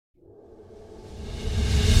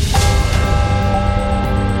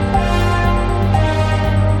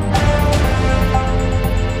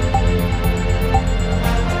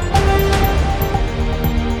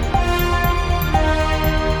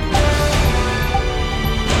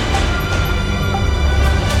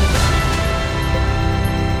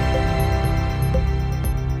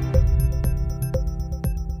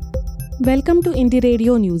Welcome to Indie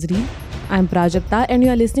Radio Newsreel. I'm Prajakta and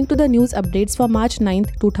you are listening to the news updates for March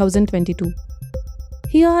 9th, 2022.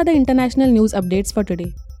 Here are the international news updates for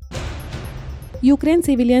today. Ukraine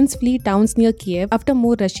civilians flee towns near Kiev after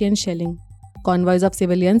more Russian shelling. Convoys of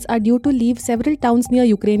civilians are due to leave several towns near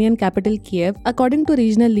Ukrainian capital Kiev, according to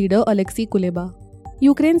regional leader Alexei Kuleba.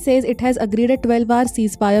 Ukraine says it has agreed a 12-hour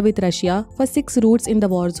ceasefire with Russia for 6 routes in the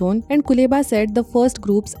war zone, and Kuleba said the first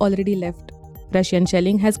groups already left. Russian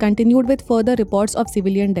shelling has continued with further reports of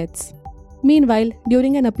civilian deaths. Meanwhile,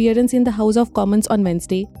 during an appearance in the House of Commons on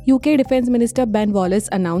Wednesday, UK Defence Minister Ben Wallace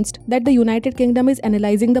announced that the United Kingdom is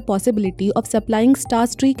analysing the possibility of supplying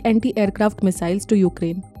Starstreak anti-aircraft missiles to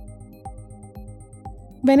Ukraine.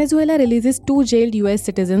 Venezuela releases 2 jailed US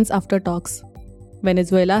citizens after talks.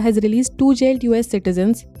 Venezuela has released 2 jailed US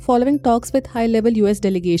citizens following talks with high-level US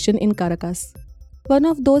delegation in Caracas. One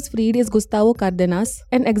of those freed is Gustavo Cardenas,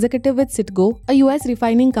 an executive with Citgo, a US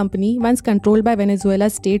refining company once controlled by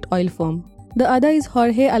Venezuela's state oil firm. The other is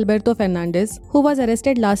Jorge Alberto Fernandez, who was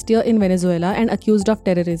arrested last year in Venezuela and accused of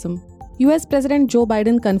terrorism. US President Joe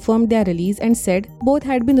Biden confirmed their release and said both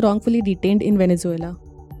had been wrongfully detained in Venezuela.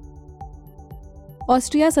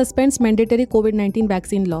 Austria suspends mandatory COVID-19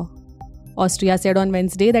 vaccine law. Austria said on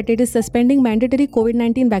Wednesday that it is suspending mandatory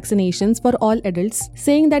COVID-19 vaccinations for all adults,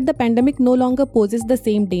 saying that the pandemic no longer poses the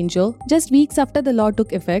same danger just weeks after the law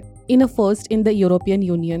took effect, in a first in the European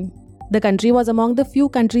Union. The country was among the few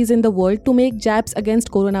countries in the world to make jabs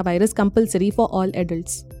against coronavirus compulsory for all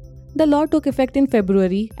adults. The law took effect in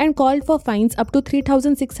February and called for fines up to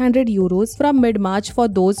 €3,600 from mid-March for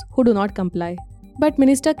those who do not comply. But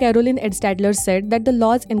Minister Caroline Edstadler said that the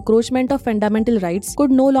law's encroachment of fundamental rights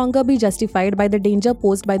could no longer be justified by the danger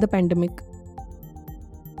posed by the pandemic.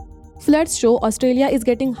 Floods show Australia is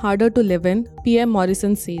getting harder to live in, PM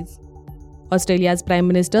Morrison says. Australia's Prime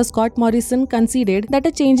Minister Scott Morrison conceded that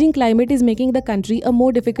a changing climate is making the country a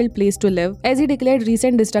more difficult place to live, as he declared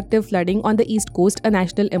recent destructive flooding on the east coast a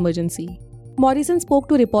national emergency. Morrison spoke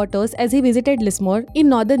to reporters as he visited Lismore in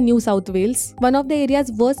northern New South Wales, one of the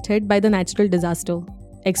areas worst hit by the natural disaster.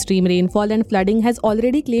 Extreme rainfall and flooding has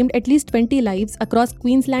already claimed at least 20 lives across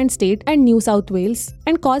Queensland State and New South Wales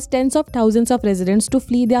and caused tens of thousands of residents to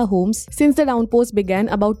flee their homes since the downpours began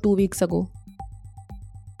about 2 weeks ago.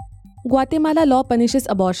 Guatemala law punishes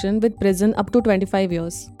abortion with prison up to 25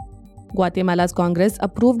 years. Guatemala's Congress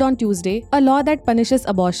approved on Tuesday a law that punishes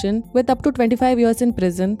abortion with up to 25 years in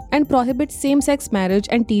prison and prohibits same-sex marriage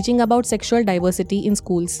and teaching about sexual diversity in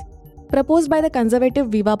schools. Proposed by the conservative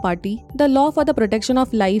Viva Party, the law for the protection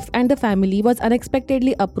of life and the family was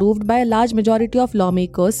unexpectedly approved by a large majority of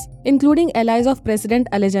lawmakers, including allies of President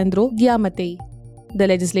Alejandro Giammattei. The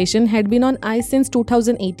legislation had been on ice since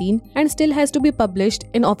 2018 and still has to be published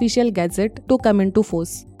in official gazette to come into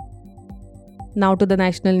force. Now to the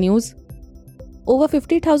national news. Over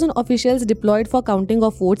 50,000 officials deployed for counting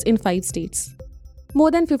of votes in 5 states. More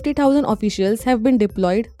than 50,000 officials have been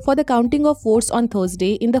deployed for the counting of votes on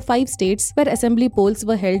Thursday in the 5 states where assembly polls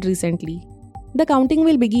were held recently. The counting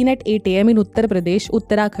will begin at 8 am in Uttar Pradesh,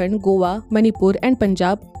 Uttarakhand, Goa, Manipur and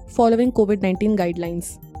Punjab following COVID-19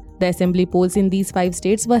 guidelines. The assembly polls in these 5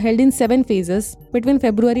 states were held in 7 phases between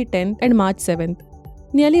February 10th and March 7th.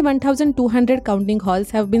 Nearly 1,200 counting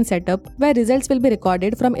halls have been set up where results will be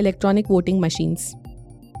recorded from electronic voting machines.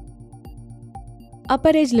 Upper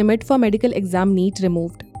age limit for medical exam NEET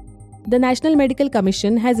removed. The National Medical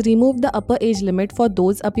Commission has removed the upper age limit for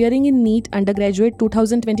those appearing in NEET undergraduate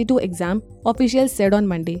 2022 exam, officials said on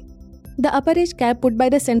Monday. The upper age cap put by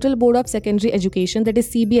the Central Board of Secondary Education, that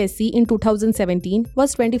is CBSE, in 2017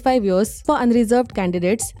 was 25 years for unreserved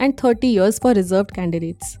candidates and 30 years for reserved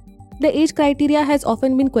candidates. The age criteria has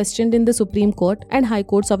often been questioned in the Supreme Court and High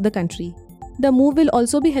Courts of the country. The move will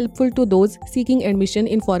also be helpful to those seeking admission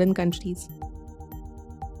in foreign countries.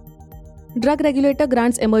 Drug regulator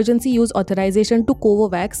grants emergency use authorization to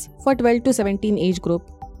Covovax for 12 to 17 age group.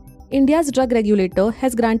 India's drug regulator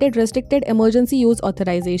has granted restricted emergency use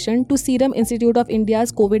authorization to Serum Institute of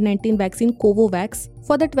India's COVID-19 vaccine Covovax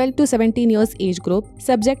for the 12 to 17 years age group,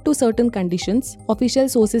 subject to certain conditions, official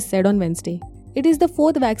sources said on Wednesday. It is the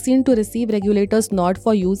 4th vaccine to receive regulators' nod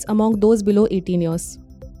for use among those below 18 years.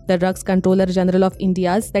 The Drugs Controller General of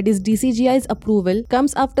India's, that is DCGI's, approval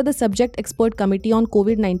comes after the Subject Expert Committee on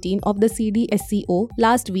COVID-19 of the CDSCO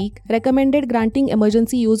last week recommended granting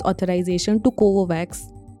emergency use authorization to Covovax.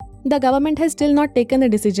 The government has still not taken a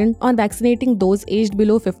decision on vaccinating those aged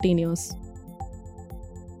below 15 years.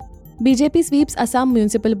 BJP sweeps Assam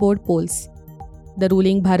Municipal Board polls. The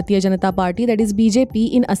ruling Bharatiya Janata Party, that is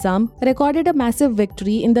BJP in Assam, recorded a massive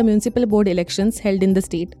victory in the municipal board elections held in the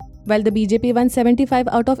state. While the BJP won 75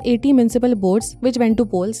 out of 80 municipal boards which went to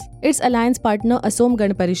polls, its alliance partner Assam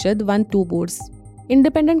Gan Parishad won 2 boards.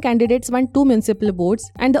 Independent candidates won 2 municipal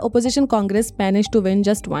boards and the opposition Congress managed to win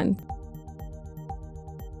just 1.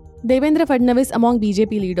 Devendra Fadnavis among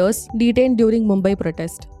BJP leaders detained during Mumbai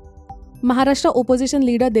protest. Maharashtra opposition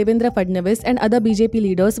leader Devendra Fadnavis and other BJP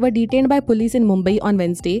leaders were detained by police in Mumbai on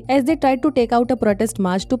Wednesday as they tried to take out a protest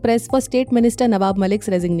march to press for State Minister Nawab Malik's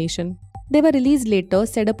resignation. They were released later,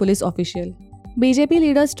 said a police official. BJP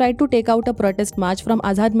leaders tried to take out a protest march from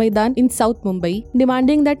Azad Maidan in South Mumbai,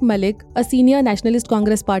 demanding that Malik, a senior Nationalist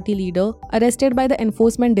Congress Party leader arrested by the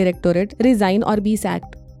Enforcement Directorate, resign or be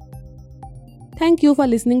sacked. Thank you for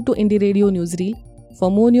listening to Indie Radio Newsreel. For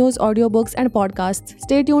more news, audiobooks and podcasts,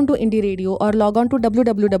 stay tuned to Indie Radio or log on to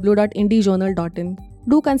www.indiejournal.in.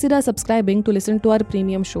 Do consider subscribing to listen to our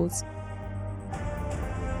premium shows.